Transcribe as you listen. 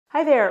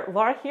Hi there,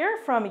 Laura here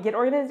from Get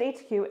Organized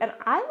HQ, and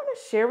I want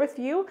to share with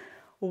you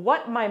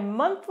what my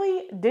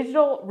monthly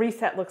digital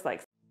reset looks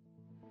like.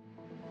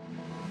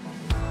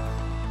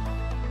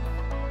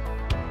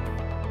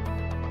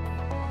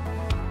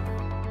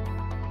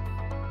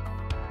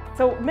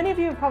 So many of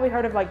you have probably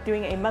heard of like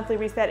doing a monthly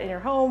reset in your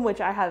home, which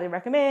I highly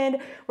recommend,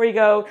 where you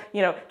go,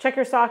 check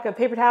your stock of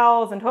paper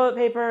towels and toilet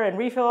paper and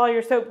refill all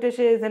your soap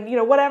dishes and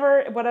whatever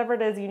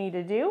it is you need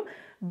to do.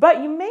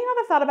 But you may not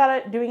have thought about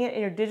it doing it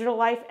in your digital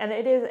life, and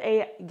it is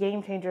a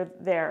game changer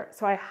there.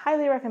 So I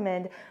highly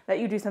recommend that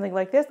you do something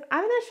like this.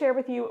 I'm going to share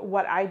with you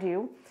what I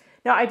do.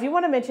 Now, I do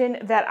want to mention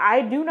that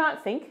I do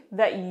not think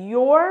that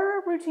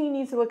your routine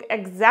needs to look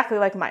exactly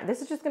like mine.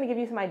 This is just going to give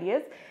you some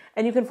ideas,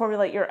 and you can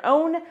formulate your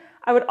own.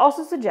 I would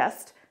also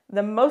suggest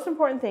the most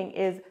important thing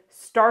is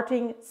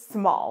starting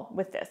small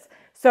with this.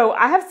 So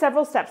I have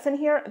several steps in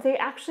here. They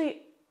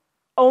actually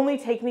only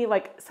take me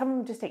some of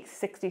them just take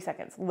 60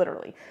 seconds,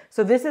 literally.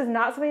 So this is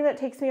not something that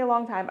takes me a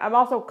long time. I'm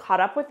also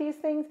caught up with these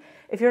things.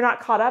 If you're not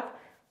caught up,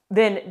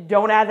 then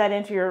don't add that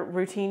into your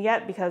routine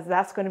yet, because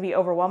that's going to be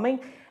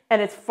overwhelming.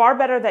 And it's far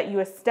better that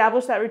you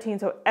establish that routine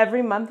so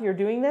every month you're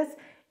doing this,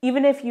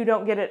 even if you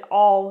don't get it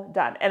all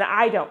done. And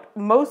I don't.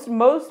 Most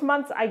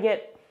months I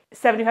get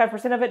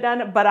 75% of it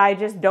done, but I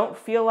just don't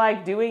feel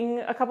like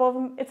doing a couple of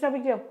them. It's no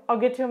big deal. I'll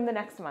get to them the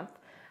next month.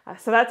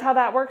 So that's how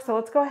that works. So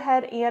let's go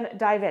ahead and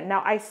dive in.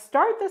 Now I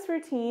start this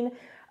routine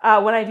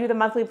when I do the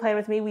monthly plan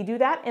with me. We do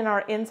that in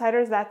our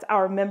Insiders. That's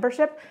our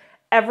membership.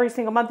 Every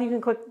single month you can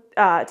click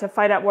to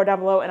find out more down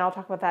below, and I'll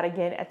talk about that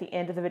again at the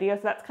end of the video.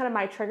 So that's kind of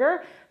my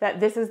trigger,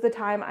 that this is the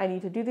time I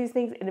need to do these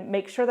things, and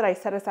make sure that I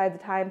set aside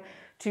the time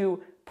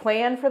to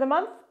plan for the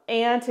month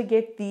and to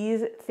get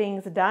these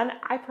things done.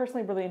 I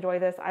personally really enjoy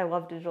this. I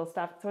love digital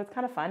stuff, so it's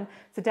kind of fun.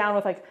 Sit down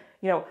with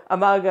a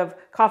mug of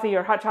coffee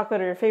or hot chocolate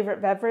or your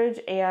favorite beverage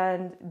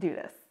and do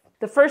this.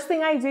 The first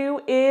thing I do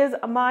is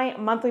my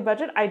monthly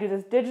budget. I do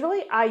this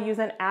digitally. I use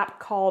an app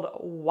called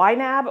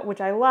YNAB,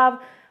 which I love.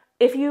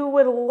 If you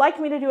would like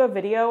me to do a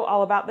video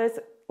all about this,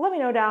 let me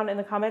know down in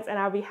the comments and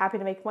I'll be happy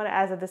to make one.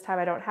 As of this time,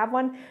 I don't have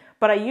one,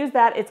 but I use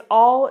that. It's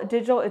all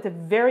digital. It's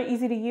very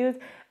easy to use.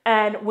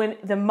 And when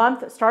the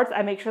month starts,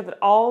 I make sure that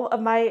all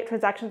of my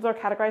transactions are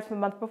categorized from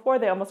the month before.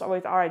 They almost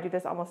always are. I do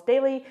this almost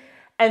daily.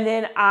 And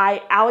then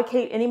I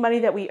allocate any money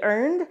that we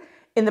earned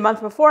in the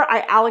month before.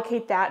 I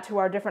allocate that to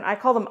our different, I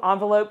call them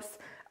envelopes,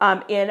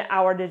 in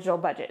our digital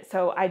budget.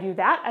 So I do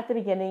that at the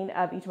beginning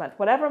of each month.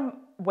 Whatever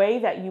way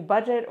that you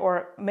budget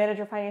or manage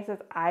your finances,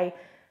 I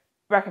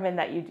recommend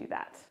that you do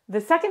that.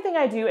 The second thing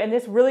I do, and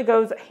this really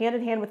goes hand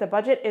in hand with the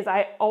budget, is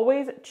I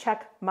always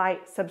check my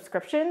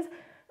subscriptions.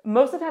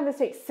 Most of the time this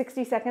takes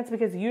 60 seconds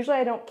because usually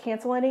I don't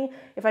cancel any.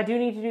 If I do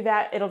need to do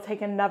that, it'll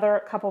take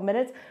another couple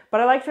minutes, but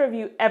I like to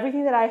review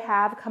everything that I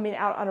have coming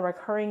out on a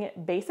recurring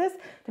basis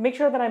to make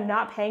sure that I'm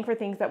not paying for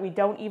things that we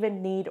don't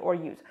even need or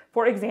use.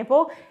 For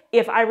example,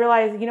 if I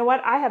realize,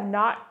 I have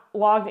not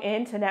logged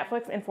into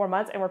Netflix in 4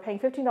 months and we're paying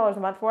 $15 a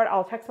month for it,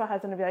 I'll text my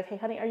husband and be like, hey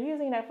honey, are you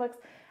using Netflix?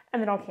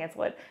 And then I'll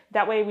cancel it.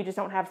 That way we just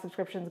don't have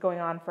subscriptions going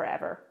on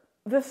forever.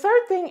 The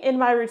third thing in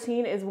my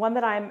routine is one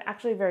that I'm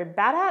actually very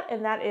bad at,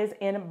 and that is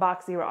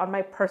inbox zero, on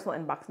my personal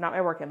inbox, not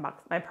my work inbox,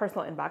 my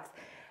personal inbox.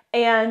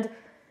 And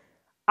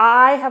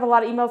I have a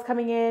lot of emails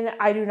coming in.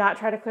 I do not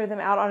try to clear them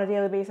out on a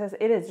daily basis.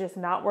 It is just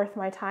not worth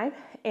my time.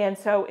 And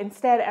so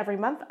instead, every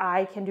month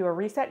I can do a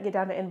reset, get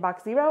down to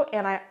inbox zero,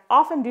 and I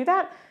often do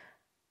that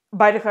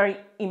by declaring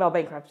email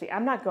bankruptcy.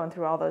 I'm not going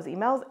through all those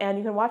emails, and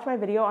you can watch my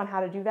video on how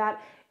to do that.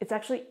 It's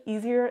actually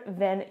easier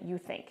than you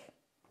think.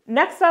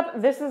 Next up,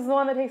 this is the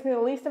one that takes me the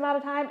least amount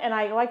of time, and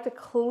I like to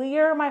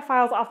clear my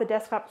files off the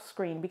desktop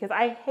screen because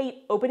I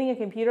hate opening a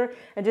computer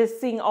and just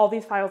seeing all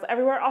these files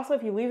everywhere. Also,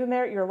 if you leave them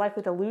there, you're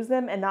likely to lose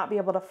them and not be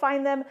able to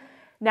find them.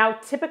 Now,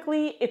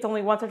 typically, it's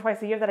only once or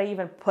twice a year that I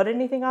even put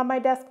anything on my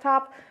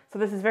desktop, so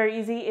this is very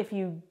easy. If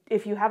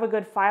you have a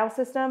good file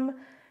system,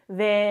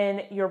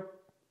 then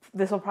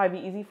this will probably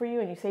be easy for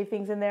you and you save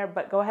things in there,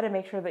 but go ahead and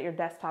make sure that your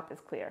desktop is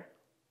clear.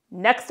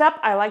 Next up,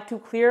 I like to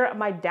clear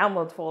my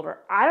downloads folder.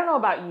 I don't know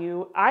about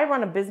you, I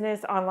run a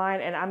business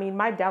online, and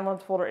my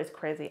downloads folder is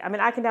crazy.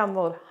 I can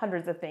download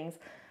hundreds of things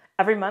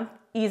every month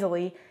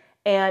easily,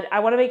 and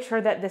I wanna make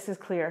sure that this is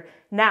clear.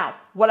 Now,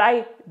 what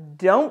I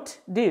don't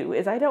do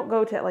is I don't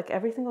go to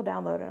every single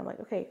download and I'm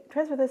like, okay,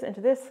 transfer this into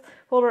this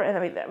folder, and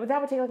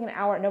that would take an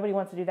hour. Nobody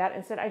wants to do that.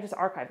 Instead, I just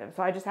archive them.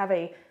 So I just have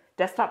a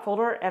desktop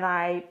folder and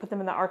I put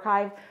them in the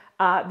archive.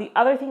 The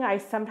other thing I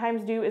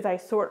sometimes do is I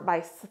sort by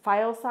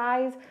file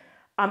size.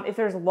 If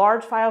there's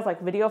large files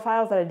like video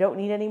files that I don't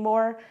need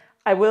anymore,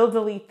 I will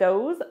delete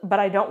those, but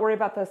I don't worry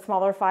about the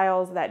smaller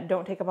files that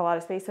don't take up a lot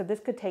of space. So this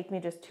could take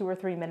me just 2 or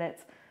 3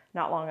 minutes,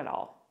 not long at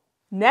all.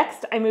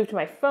 Next, I move to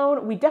my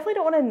phone. We definitely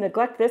don't want to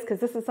neglect this because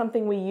this is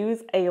something we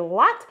use a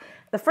lot.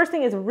 The first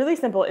thing is really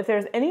simple. If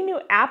there's any new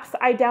apps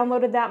I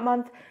downloaded that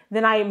month,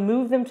 then I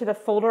move them to the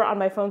folder on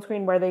my phone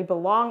screen where they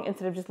belong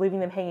instead of just leaving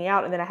them hanging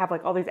out. And then I have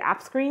all these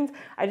app screens.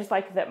 I just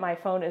like that my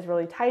phone is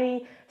really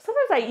tidy.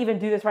 Sometimes I even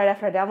do this right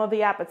after I download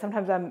the app, but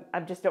sometimes I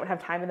just don't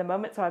have time in the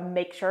moment. So I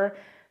make sure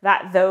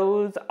that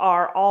those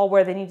are all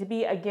where they need to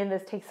be. Again,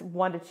 this takes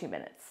 1 to 2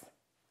 minutes.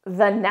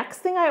 The next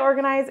thing I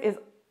organize is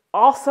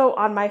also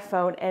on my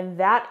phone, and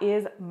that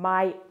is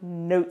my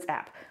Notes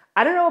app.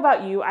 I don't know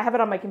about you, I have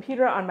it on my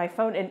computer, on my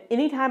phone, and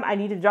anytime I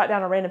need to jot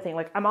down a random thing,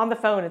 like I'm on the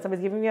phone and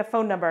somebody's giving me a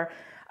phone number,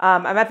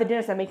 I'm at the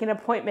dentist, I'm making an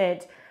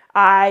appointment,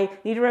 I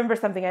need to remember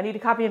something, I need to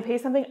copy and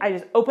paste something, I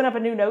just open up a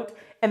new note,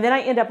 and then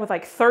I end up with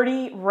like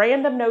 30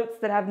 random notes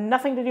that have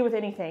nothing to do with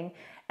anything.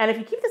 And if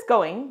you keep this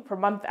going for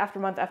month after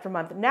month after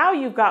month, now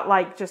you've got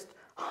like just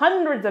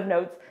hundreds of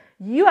notes.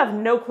 You have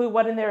no clue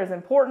what in there is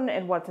important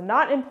and what's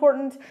not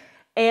important.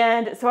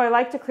 And so I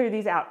like to clear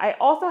these out. I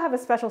also have a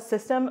special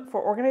system for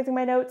organizing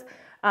my notes.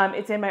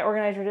 It's in my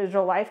Organize Your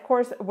Digital Life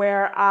course,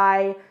 where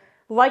I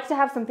like to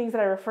have some things that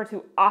I refer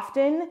to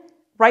often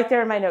right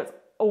there in my notes.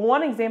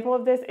 One example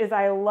of this is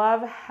I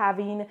love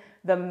having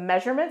the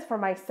measurements for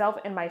myself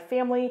and my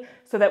family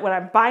so that when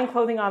I'm buying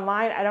clothing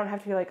online, I don't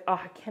have to be like, oh,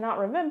 I cannot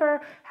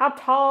remember how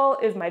tall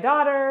is my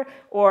daughter,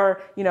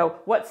 or, you know,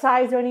 what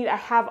size do I need? I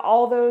have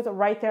all those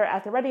right there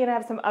at the ready, and I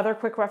have some other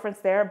quick reference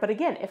there. But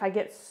again, if I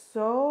get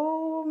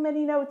so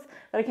many notes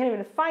that I can't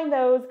even find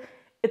those,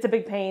 it's a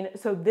big pain.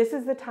 So this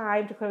is the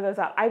time to clear those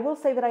out. I will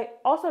say that I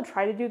also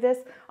try to do this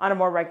on a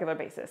more regular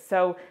basis.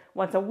 So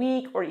once a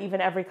week or even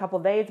every couple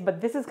of days,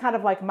 but this is kind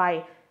of like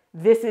my,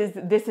 this is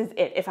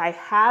it. If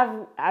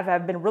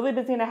I've been really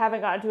busy and I haven't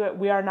gotten to it,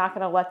 we are not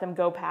going to let them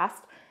go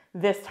past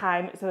this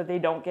time so that they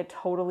don't get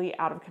totally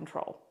out of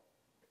control.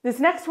 This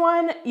next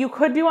one you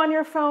could do on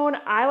your phone.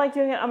 I like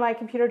doing it on my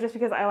computer just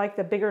because I like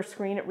the bigger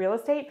screen real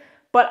estate,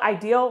 but I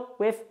deal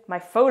with my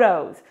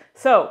photos.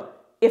 So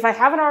if I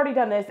haven't already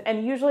done this,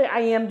 and usually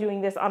I am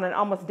doing this on an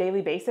almost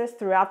daily basis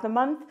throughout the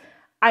month,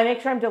 I make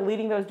sure I'm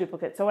deleting those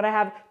duplicates. So when I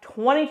have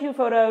 22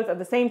 photos of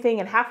the same thing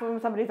and half of them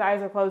somebody's eyes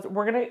are closed,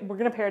 we're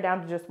gonna pare it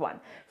down to just one. So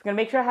I'm gonna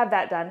make sure I have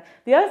that done.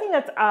 The other thing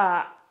that's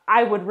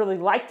I would really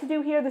like to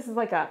do here, this is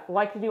like a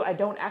like to do, I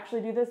don't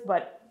actually do this,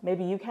 but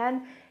maybe you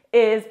can,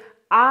 is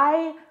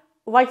I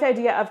like the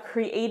idea of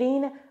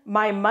creating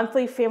my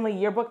monthly family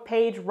yearbook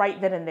page right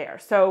then and there.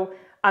 So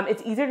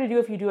it's easier to do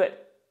if you do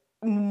it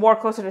more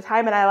closer to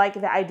time, and I like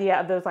the idea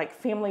of those like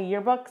family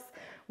yearbooks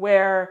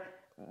where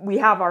we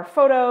have our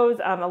photos,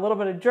 a little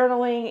bit of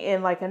journaling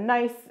in like a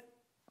nice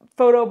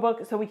photo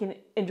book so we can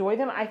enjoy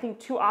them. I think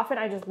too often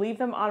I just leave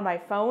them on my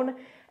phone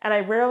and I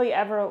rarely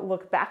ever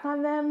look back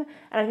on them,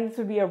 and I think this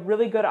would be a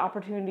really good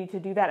opportunity to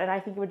do that. And I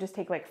think it would just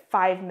take like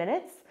 5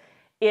 minutes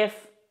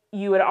if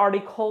you had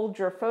already culled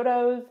your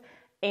photos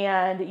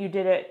and you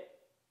did it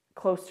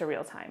close to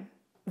real time.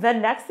 The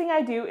next thing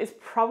I do is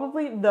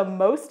probably the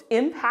most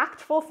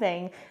impactful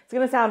thing. It's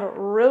gonna sound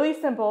really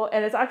simple,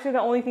 and it's actually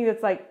the only thing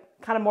that's like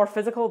kind of more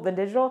physical than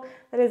digital.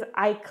 That is,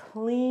 I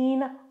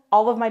clean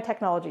all of my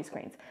technology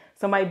screens.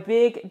 So my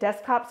big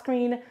desktop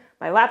screen,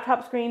 my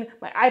laptop screen,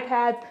 my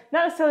iPads,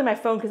 not necessarily my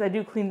phone because I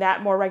do clean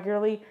that more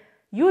regularly.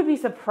 You would be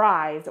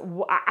surprised.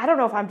 I don't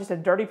know if I'm just a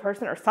dirty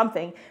person or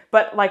something,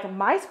 but like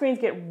my screens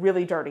get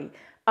really dirty.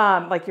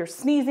 Like you're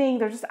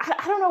sneezing,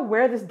 I don't know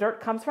where this dirt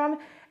comes from.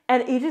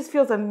 And it just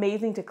feels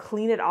amazing to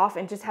clean it off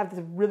and just have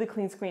this really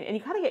clean screen. And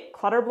you kind of get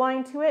clutter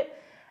blind to it.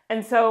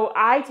 And so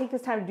I take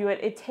this time to do it.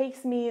 It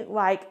takes me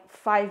like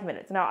 5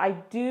 minutes. Now I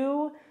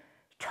do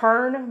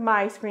turn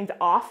my screens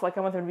off, like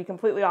I want them to be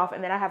completely off.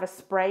 And then I have a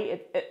spray.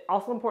 It's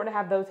also important to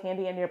have those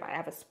handy and nearby. I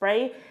have a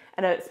spray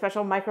and a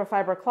special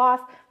microfiber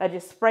cloth. I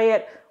just spray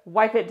it,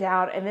 wipe it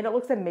down, and then it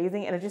looks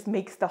amazing. And it just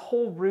makes the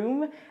whole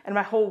room and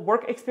my whole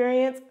work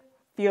experience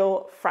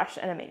feel fresh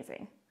and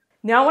amazing.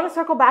 Now I want to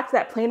circle back to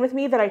that plan with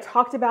me that I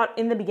talked about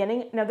in the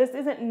beginning. Now this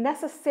isn't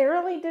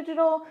necessarily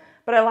digital,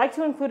 but I like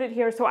to include it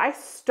here. So I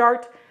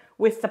start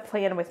with the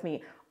plan with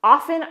me.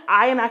 Often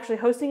I am actually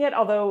hosting it,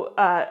 although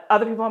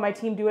other people on my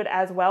team do it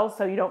as well.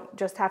 So you don't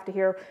just have to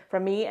hear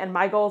from me and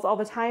my goals all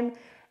the time.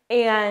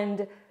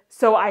 And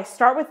so I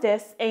start with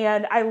this,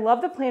 and I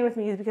love the plan with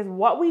me because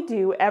what we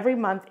do every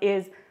month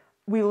is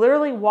we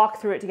literally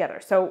walk through it together.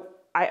 So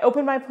I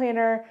open my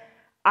planner,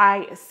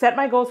 I set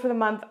my goals for the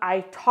month,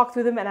 I talk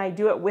through them, and I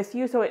do it with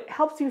you. So it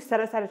helps you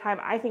set aside a time,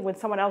 I think, when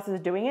someone else is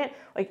doing it.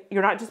 Like,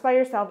 you're not just by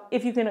yourself.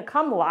 If you can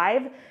come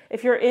live,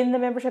 if you're in the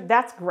membership,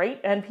 that's great,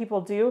 and people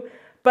do.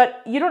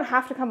 But you don't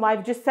have to come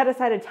live, just set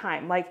aside a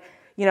time. Like,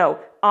 you know,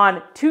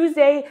 on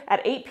Tuesday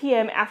at 8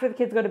 p.m. after the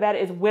kids go to bed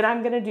is when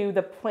I'm gonna do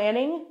the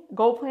planning,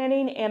 goal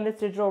planning, and this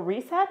digital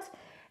reset.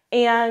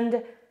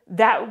 And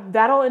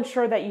that'll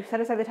ensure that you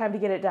set aside the time to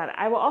get it done.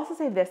 I will also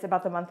say this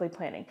about the monthly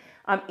planning.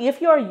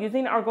 If you are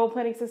using our goal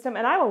planning system,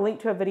 and I will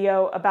link to a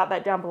video about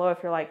that down below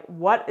if you're like,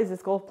 what is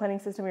this goal planning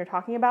system you're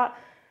talking about?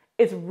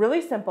 It's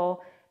really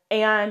simple,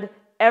 and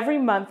every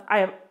month I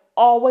am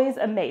always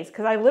amazed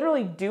because I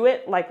literally do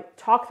it, like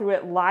talk through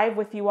it live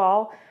with you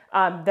all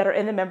that are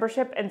in the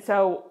membership, and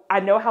so I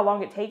know how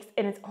long it takes,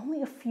 and it's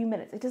only a few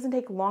minutes. It doesn't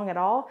take long at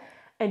all,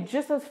 and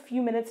just those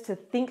few minutes to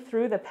think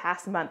through the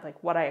past month,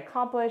 like what I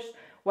accomplished,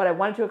 what I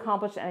wanted to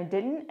accomplish and I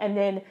didn't, and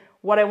then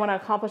what I want to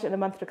accomplish in the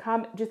month to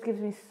come, just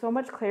gives me so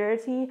much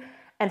clarity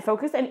and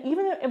focus. And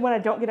even when I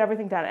don't get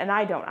everything done, and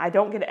I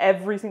don't get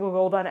every single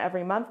goal done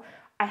every month,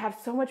 I have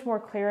so much more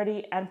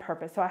clarity and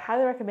purpose. So I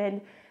highly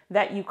recommend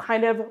that you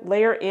kind of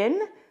layer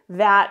in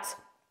that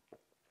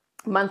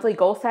monthly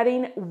goal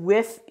setting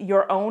with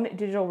your own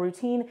digital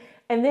routine.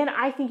 And then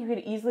I think you could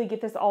easily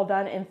get this all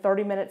done in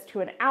 30 minutes to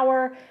an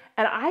hour.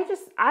 And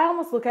I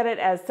almost look at it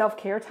as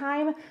self-care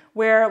time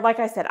where, like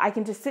I said, I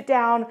can just sit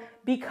down,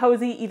 be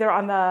cozy either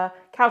on the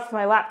couch with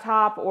my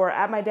laptop or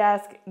at my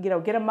desk,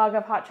 get a mug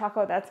of hot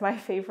chocolate. That's my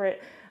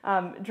favorite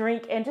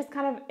drink, and just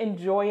kind of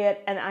enjoy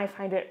it. And I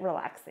find it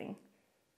relaxing.